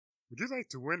Would you like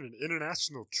to win an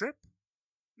international trip?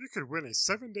 You could win a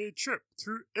 7-day trip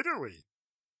through Italy.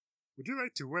 Would you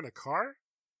like to win a car?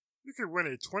 You could win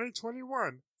a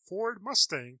 2021 Ford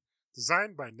Mustang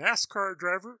designed by NASCAR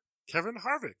driver Kevin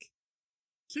Harvick.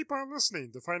 Keep on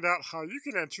listening to find out how you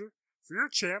can enter for your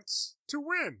chance to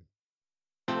win.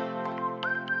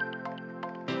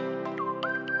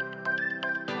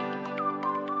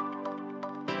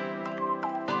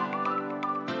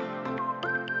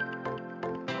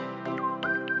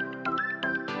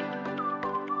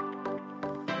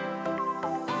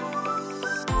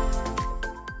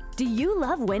 Do you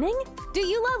love winning? Do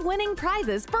you love winning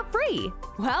prizes for free?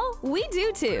 Well, we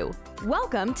do too.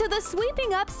 Welcome to the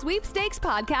Sweeping Up Sweepstakes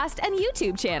podcast and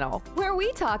YouTube channel, where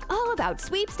we talk all about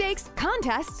sweepstakes,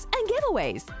 contests, and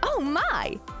giveaways. Oh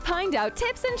my! Find out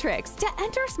tips and tricks to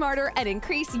enter smarter and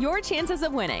increase your chances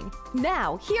of winning.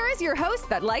 Now, here is your host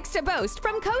that likes to boast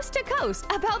from coast to coast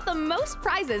about the most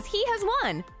prizes he has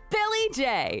won, Billy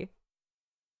J.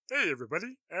 Hey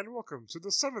everybody, and welcome to the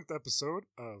 7th episode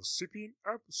of Sweeping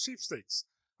Up Sweepstakes,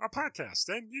 a podcast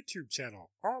and YouTube channel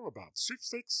all about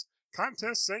sweepstakes,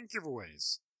 contests, and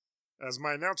giveaways. As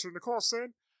my announcer Nicole said,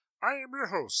 I am your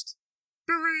host,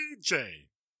 Billy J.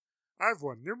 I've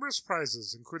won numerous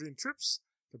prizes including trips,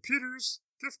 computers,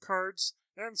 gift cards,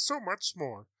 and so much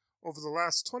more over the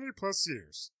last 20 plus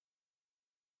years.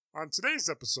 On today's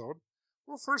episode,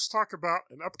 we'll first talk about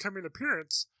an upcoming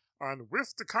appearance on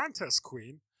With the Contest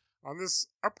Queen on this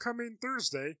upcoming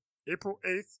Thursday, April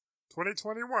 8th,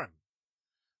 2021.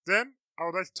 Then, I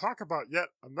would like to talk about yet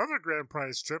another grand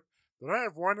prize trip that I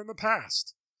have won in the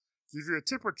past, give you a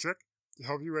tip or trick to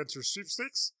help you enter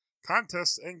sweepstakes,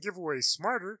 contests, and giveaways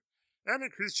smarter, and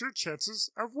increase your chances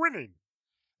of winning.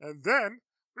 And then,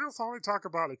 we will finally talk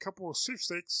about a couple of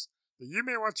sweepstakes that you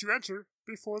may want to enter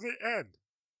before they end.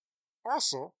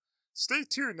 Also, stay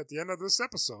tuned at the end of this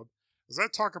episode as I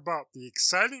talk about the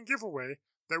exciting giveaway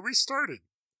that we started.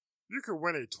 You could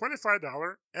win a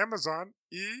 $25 Amazon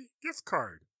gift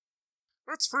card.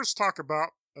 Let's first talk about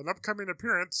an upcoming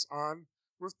appearance on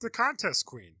With the Contest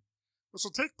Queen, which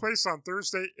will take place on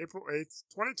Thursday, April 8th,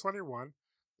 2021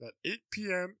 at 8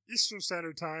 p.m. Eastern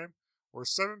Standard Time or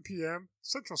 7 p.m.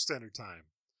 Central Standard Time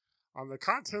on the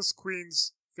Contest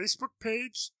Queen's Facebook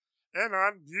page and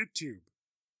on YouTube.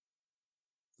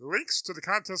 The links to the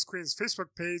Contest Queen's Facebook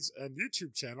page and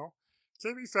YouTube channel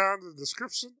can be found in the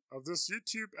description of this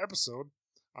YouTube episode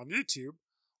on YouTube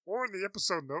or in the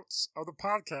episode notes of the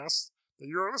podcast that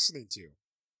you are listening to.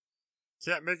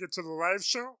 Can't make it to the live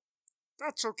show?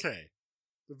 That's okay.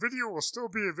 The video will still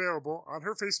be available on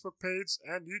her Facebook page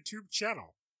and YouTube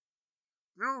channel.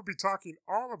 We will be talking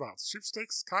all about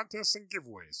sweepstakes, contests, and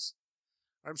giveaways.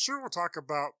 I'm sure we'll talk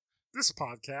about this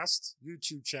podcast,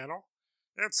 YouTube channel,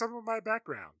 and some of my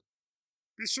background.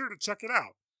 Be sure to check it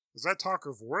out as I talk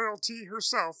of royalty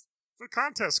herself, the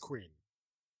Contest Queen.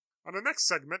 On the next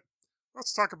segment,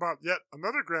 let's talk about yet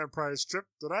another grand prize trip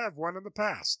that I have won in the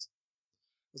past.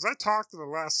 As I talked in the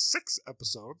last 6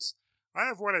 episodes, I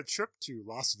have won a trip to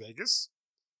Las Vegas,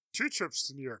 2 trips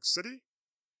to New York City,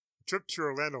 a trip to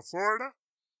Orlando, Florida,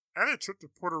 and a trip to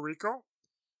Puerto Rico,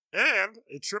 and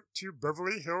a trip to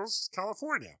Beverly Hills,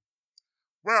 California.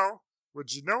 Well,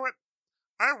 would you know it?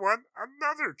 I won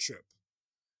another trip.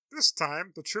 This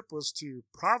time, the trip was to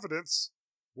Providence,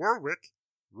 Warwick,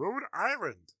 Rhode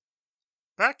Island.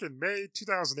 Back in May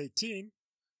 2018,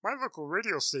 my local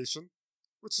radio station,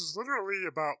 which is literally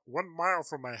about 1 mile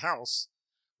from my house,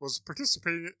 was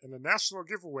participating in a national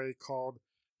giveaway called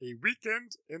A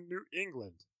Weekend in New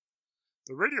England.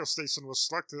 The radio station was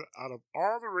selected out of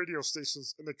all the radio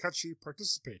stations in the country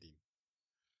participating.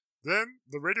 Then,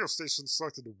 the radio station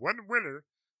selected one winner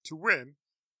to win,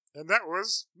 and that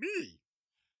was me.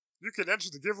 You can enter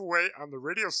the giveaway on the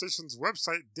radio station's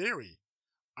website daily.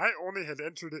 I only had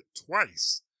entered it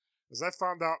twice, as I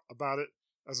found out about it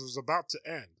as it was about to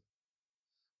end.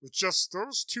 With just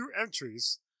those 2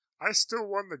 entries, I still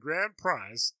won the grand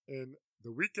prize in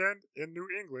the Weekend in New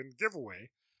England giveaway,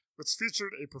 which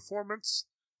featured a performance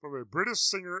from a British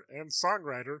singer and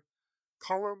songwriter,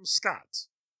 Callum Scott.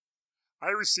 I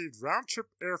received round-trip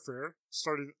airfare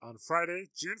starting on Friday,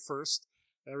 June 1st,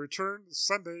 and returned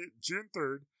Sunday, June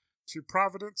 3rd, to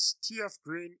Providence T.F.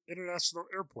 Green International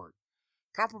Airport.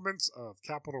 Compliments of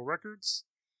Capitol Records.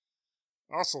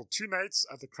 Also, 2 nights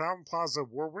at the Crown Plaza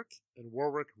Warwick in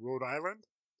Warwick, Rhode Island.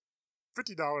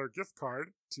 $50 gift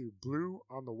card to Blue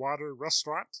on the Water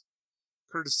Restaurant,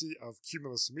 courtesy of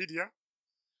Cumulus Media.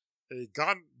 A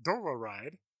gondola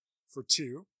ride for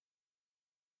 2.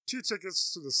 2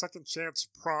 tickets to the Second Chance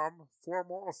Prom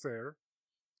Formal Affair.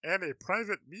 And a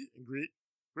private meet and greet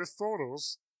with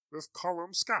photos with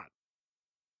Callum Scott.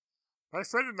 My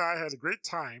friend and I had a great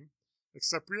time,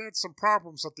 except we had some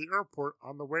problems at the airport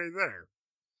on the way there.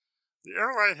 The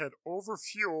airline had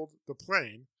overfueled the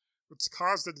plane, which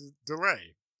caused a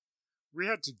delay. We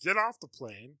had to get off the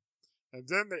plane, and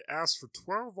then they asked for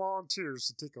 12 volunteers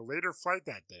to take a later flight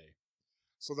that day,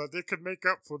 so that they could make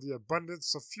up for the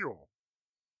abundance of fuel.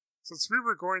 Since we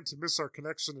were going to miss our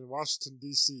connection in Washington,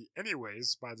 D.C.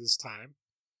 anyways by this time,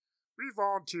 we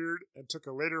volunteered and took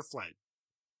a later flight.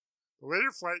 The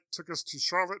later flight took us to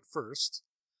Charlotte first,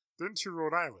 then to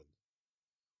Rhode Island.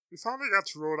 We finally got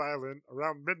to Rhode Island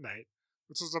around midnight,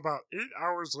 which was about 8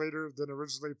 hours later than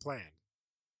originally planned.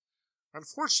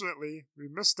 Unfortunately, we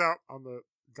missed out on the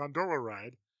gondola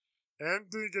ride and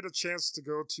didn't get a chance to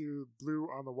go to Blue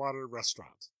on the Water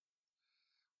restaurant.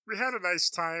 We had a nice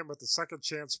time at the Second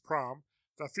Chance Prom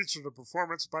that featured a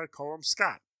performance by Colum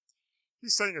Scott. He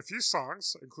sang a few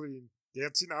songs, including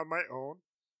Dancing on My Own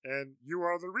and You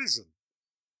Are the Reason.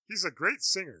 He's a great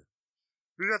singer.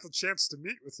 We got the chance to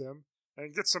meet with him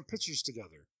and get some pictures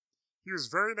together. He was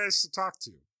very nice to talk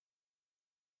to.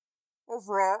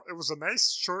 Overall, it was a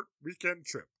nice short weekend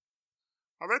trip.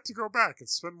 I'd like to go back and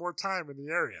spend more time in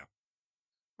the area.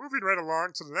 Moving right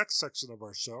along to the next section of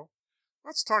our show,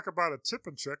 let's talk about a tip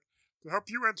and trick to help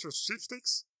you enter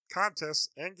sweepstakes, contests,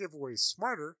 and giveaways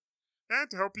smarter, and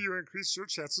to help you increase your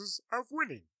chances of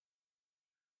winning.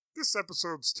 This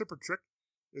episode's tip and trick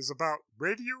is about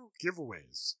radio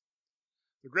giveaways.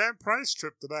 The grand prize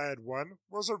trip that I had won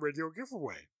was a radio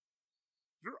giveaway.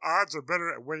 Your odds are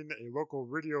better at winning a local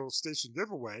radio station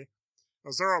giveaway,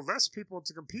 as there are less people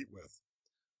to compete with,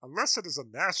 unless it is a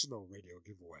national radio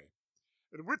giveaway,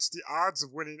 in which the odds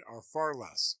of winning are far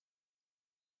less.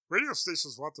 Radio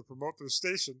stations want to promote their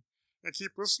station and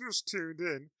keep listeners tuned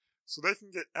in so they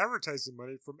can get advertising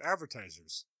money from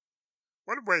advertisers.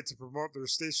 One way to promote their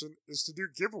station is to do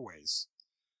giveaways.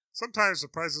 Sometimes the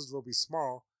prizes will be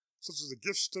small, such as a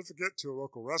gift certificate to a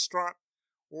local restaurant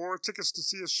or tickets to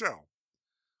see a show.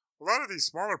 A lot of these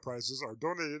smaller prizes are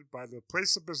donated by the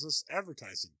place of business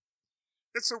advertising.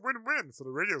 It's a win-win for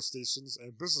the radio stations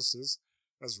and businesses,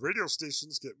 as radio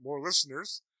stations get more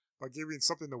listeners by giving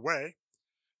something away,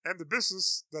 and the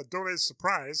business that donates the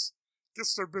prize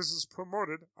gets their business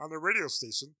promoted on the radio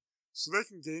station so they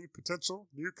can gain potential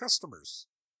new customers.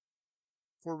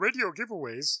 For radio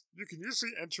giveaways, you can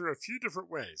usually enter a few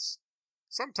different ways.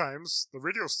 Sometimes the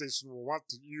radio station will want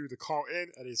you to call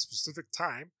in at a specific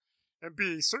time and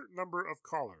be a certain number of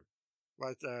caller,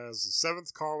 like as the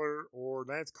 7th caller or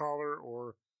 9th caller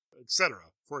or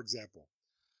etc., for example.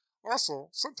 Also,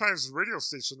 sometimes the radio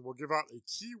station will give out a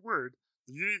key word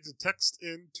that you need to text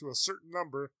in to a certain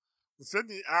number within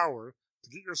the hour to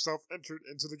get yourself entered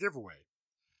into the giveaway.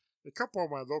 A couple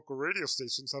of my local radio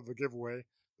stations have a giveaway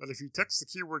that if you text the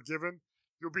keyword given,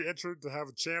 you'll be entered to have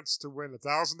a chance to win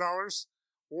 $1,000,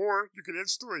 or you can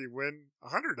instantly win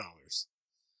 $100.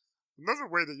 Another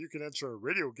way that you can enter a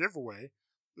radio giveaway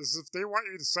is if they want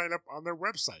you to sign up on their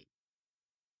website.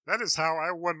 That is how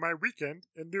I won my weekend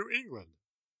in New England.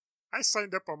 I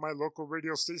signed up on my local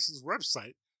radio station's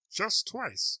website just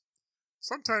twice.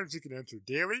 Sometimes you can enter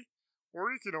daily,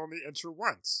 or you can only enter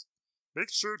once. Make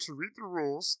sure to read the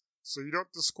rules so you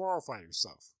don't disqualify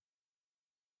yourself.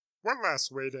 One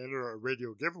last way to enter a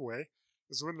radio giveaway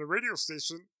is when the radio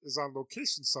station is on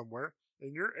location somewhere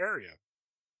in your area.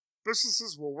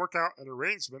 Businesses will work out an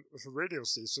arrangement with a radio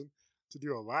station to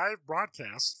do a live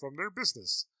broadcast from their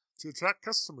business to attract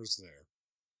customers there.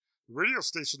 The radio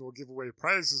station will give away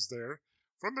prizes there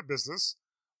from the business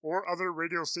or other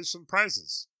radio station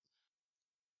prizes.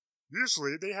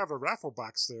 Usually they have a raffle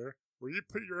box there where you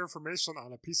put your information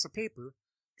on a piece of paper,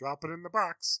 drop it in the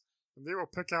box, and they will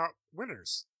pick out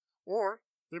winners. Or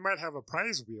they might have a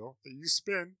prize wheel that you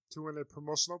spin to win a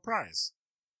promotional prize.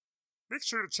 Make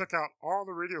sure to check out all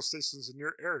the radio stations in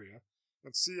your area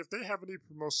and see if they have any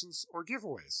promotions or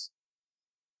giveaways.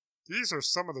 These are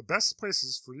some of the best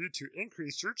places for you to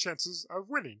increase your chances of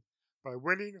winning by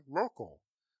winning local,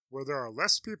 where there are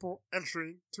less people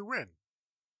entering to win.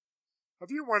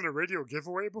 Have you won a radio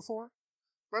giveaway before?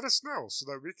 Let us know so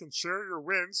that we can share your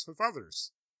wins with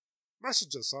others.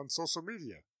 Message us on social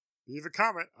media, leave a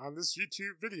comment on this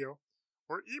YouTube video,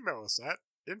 or email us at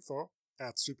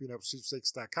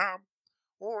info@sweepingupsweepstakes.com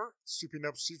or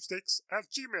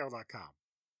sweepingupsweepstakes@gmail.com.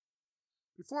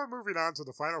 Before moving on to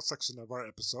the final section of our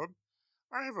episode,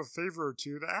 I have a favor or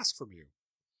two to ask from you.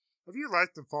 Have you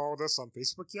liked and followed us on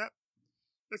Facebook yet?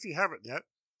 If you haven't yet,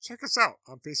 check us out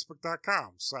on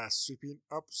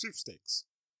facebook.com/sweepingupsweepstakes.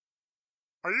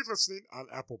 Are you listening on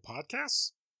Apple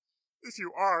Podcasts? If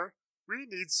you are, we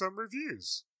need some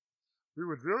reviews. We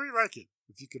would really like it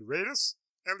if you could rate us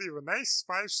and leave a nice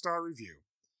 5-star review.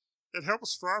 It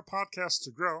helps for our podcast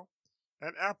to grow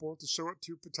and Apple to show it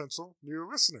to potential new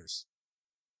listeners.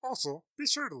 Also, be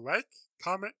sure to like,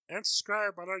 comment, and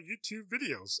subscribe on our YouTube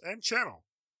videos and channel.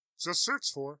 Just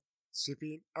search for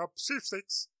Sweeping Up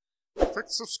Sweepstakes. Click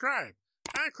subscribe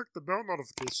and click the bell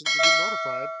notification to be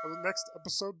notified of the next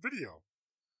episode video.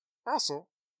 Also,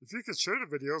 if you could share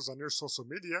the videos on your social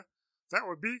media, that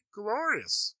would be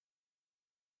glorious.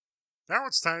 Now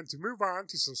it's time to move on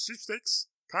to some sweepstakes,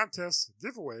 contests,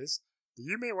 giveaways that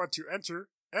you may want to enter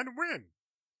and win.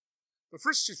 The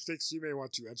first sweepstakes you may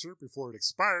want to enter before it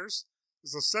expires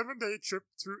is the 7-day trip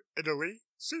through Italy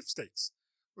sweepstakes,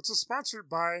 which is sponsored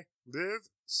by Live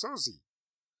Sozy.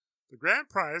 The grand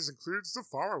prize includes the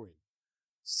following: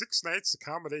 6 nights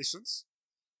accommodations,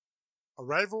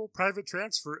 arrival private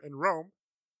transfer in Rome,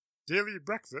 daily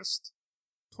breakfast,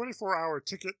 24-hour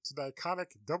ticket to the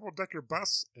iconic double-decker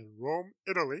bus in Rome,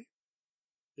 Italy,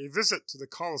 a visit to the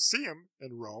Colosseum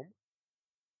in Rome,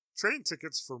 train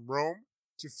tickets from Rome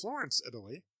to Florence,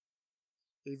 Italy,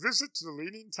 a visit to the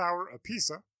Leaning Tower of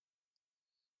Pisa,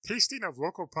 tasting of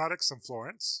local products in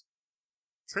Florence,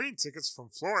 train tickets from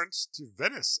Florence to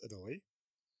Venice, Italy,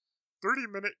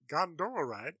 30-minute gondola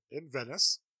ride in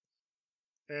Venice,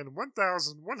 and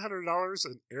 $1,100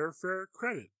 in airfare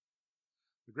credit.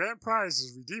 The grand prize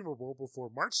is redeemable before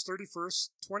March 31st,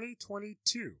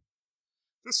 2022.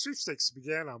 This sweepstakes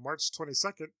began on March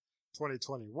 22nd,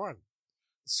 2021.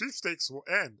 The sweepstakes will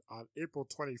end on April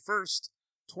 21st,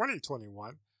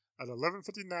 2021 at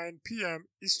 11:59 p.m.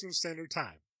 Eastern Standard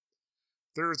Time.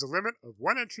 There is a limit of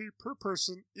 1 entry per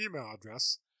person email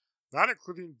address, not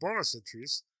including bonus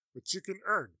entries, which you can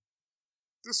earn.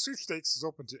 This sweepstakes is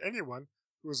open to anyone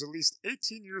who is at least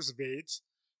 18 years of age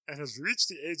and has reached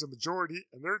the age of majority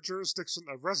in their jurisdiction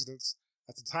of residence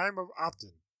at the time of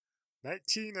opt-in,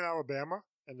 19 in Alabama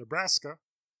and Nebraska,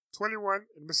 21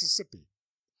 in Mississippi,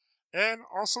 and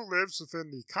also lives within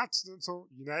the continental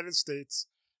United States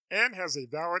and has a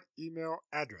valid email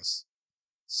address.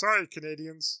 Sorry,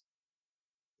 Canadians.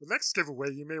 The next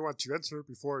giveaway you may want to enter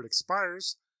before it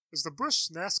expires is the Busch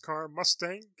NASCAR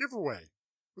Mustang giveaway,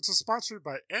 which is sponsored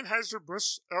by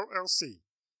Anheuser-Busch LLC.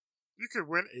 You could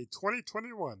win a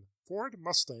 2021 Ford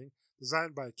Mustang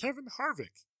designed by Kevin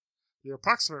Harvick. The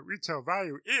approximate retail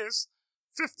value is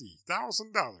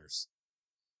 $50,000.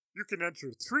 You can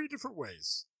enter 3 different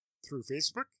ways: through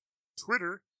Facebook,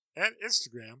 Twitter, and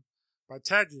Instagram by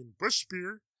tagging Busch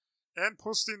Beer and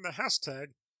posting the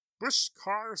hashtag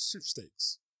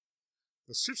BuschCarSweepstakes.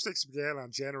 The sweepstakes began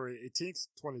on January 18th,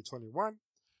 2021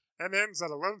 and ends at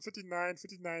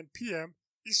 11:59 p.m.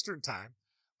 Eastern Time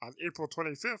on April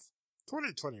 25th,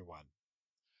 2021.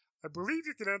 I believe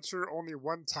you can enter only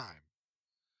one time.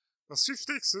 The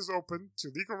sweepstakes is open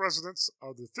to legal residents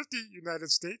of the 50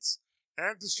 United States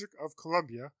and District of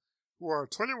Columbia who are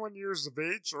 21 years of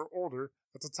age or older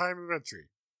at the time of entry.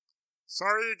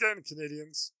 Sorry again,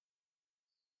 Canadians.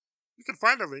 You can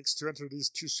find the links to enter these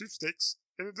 2 sweepstakes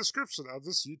in the description of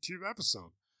this YouTube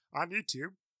episode on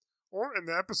YouTube or in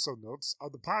the episode notes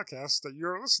of the podcast that you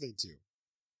are listening to.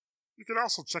 You can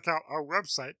also check out our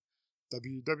website,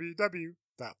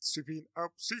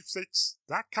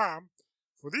 www.sweepingupsweepstakes.com,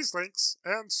 for these links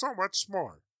and so much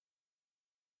more.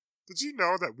 Did you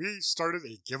know that we started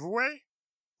a giveaway?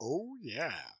 Oh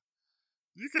yeah!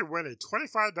 You can win a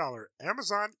 $25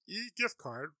 Amazon e-gift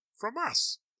card from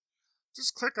us.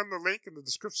 Just click on the link in the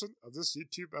description of this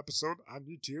YouTube episode on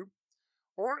YouTube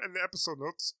or in the episode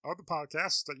notes of the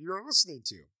podcast that you are listening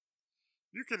to.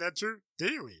 You can enter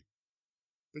daily.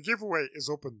 The giveaway is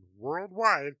open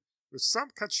worldwide with some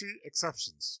country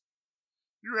exceptions.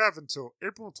 You have until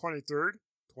April 23rd,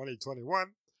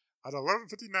 2021 at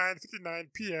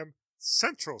 11:59 p.m.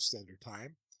 Central Standard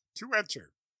Time to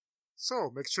enter. So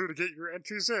make sure to get your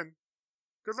entries in.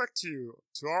 Good luck to you,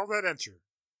 to all that enter.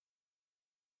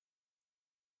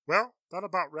 Well, that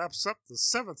about wraps up the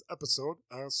 7th episode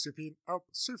of Sweeping Up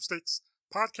Sweepstakes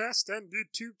podcast and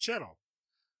YouTube channel.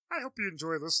 I hope you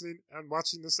enjoy listening and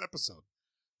watching this episode.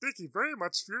 Thank you very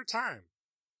much for your time.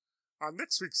 On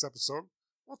next week's episode,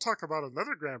 we'll talk about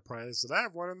another grand prize that I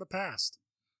have won in the past,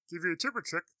 give you a tip or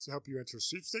trick to help you enter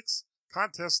sweepstakes,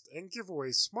 contests, and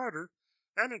giveaways smarter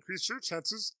and increase your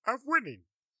chances of winning.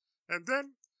 And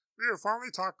then we will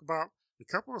finally talk about a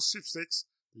couple of sweepstakes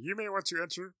that you may want to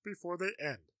enter before they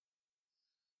end.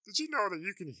 Did you know that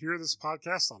you can hear this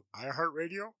podcast on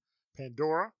iHeartRadio,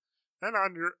 Pandora, and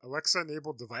on your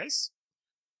Alexa-enabled device?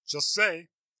 Just say,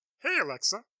 "Hey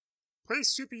Alexa, play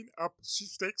Sweeping Up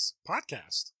Sweepstakes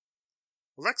podcast."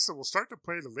 Alexa will start to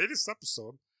play the latest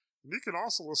episode, and you can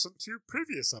also listen to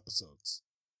previous episodes.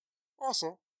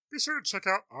 Also, be sure to check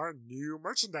out our new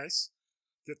merchandise.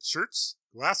 Get shirts,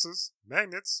 glasses,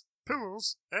 magnets,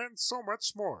 pillows, and so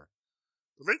much more.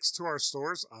 The links to our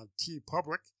stores on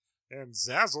TeePublic and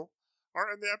Zazzle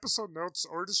are in the episode notes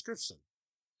or description.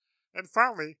 And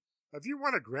finally, have you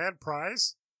won a grand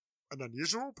prize, an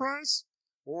unusual prize,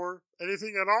 or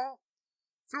anything at all?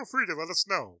 Feel free to let us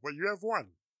know what you have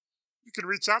won. You can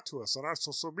reach out to us on our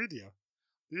social media,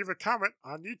 leave a comment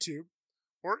on YouTube,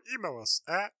 or email us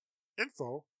at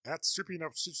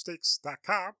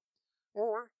info@sweepingupsweepstakes.com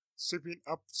or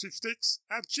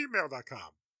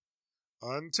sweepingupsweepstakes@gmail.com.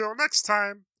 Until next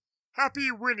time, happy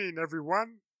winning,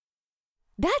 everyone!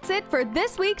 That's it for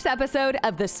this week's episode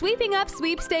of the Sweeping Up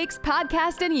Sweepstakes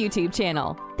podcast and YouTube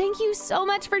channel. Thank you so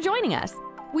much for joining us.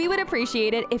 We would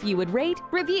appreciate it if you would rate,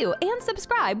 review, and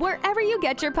subscribe wherever you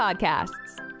get your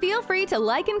podcasts. Feel free to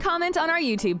like and comment on our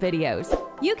YouTube videos.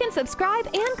 You can subscribe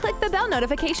and click the bell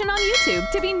notification on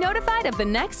YouTube to be notified of the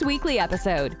next weekly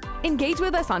episode. Engage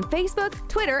with us on Facebook,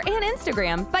 Twitter, and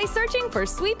Instagram by searching for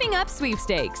Sweeping Up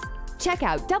Sweepstakes. Check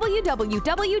out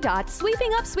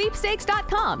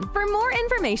www.sweepingupsweepstakes.com for more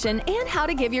information and how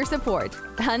to give your support.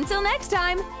 Until next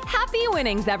time, happy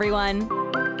winnings,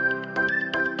 everyone!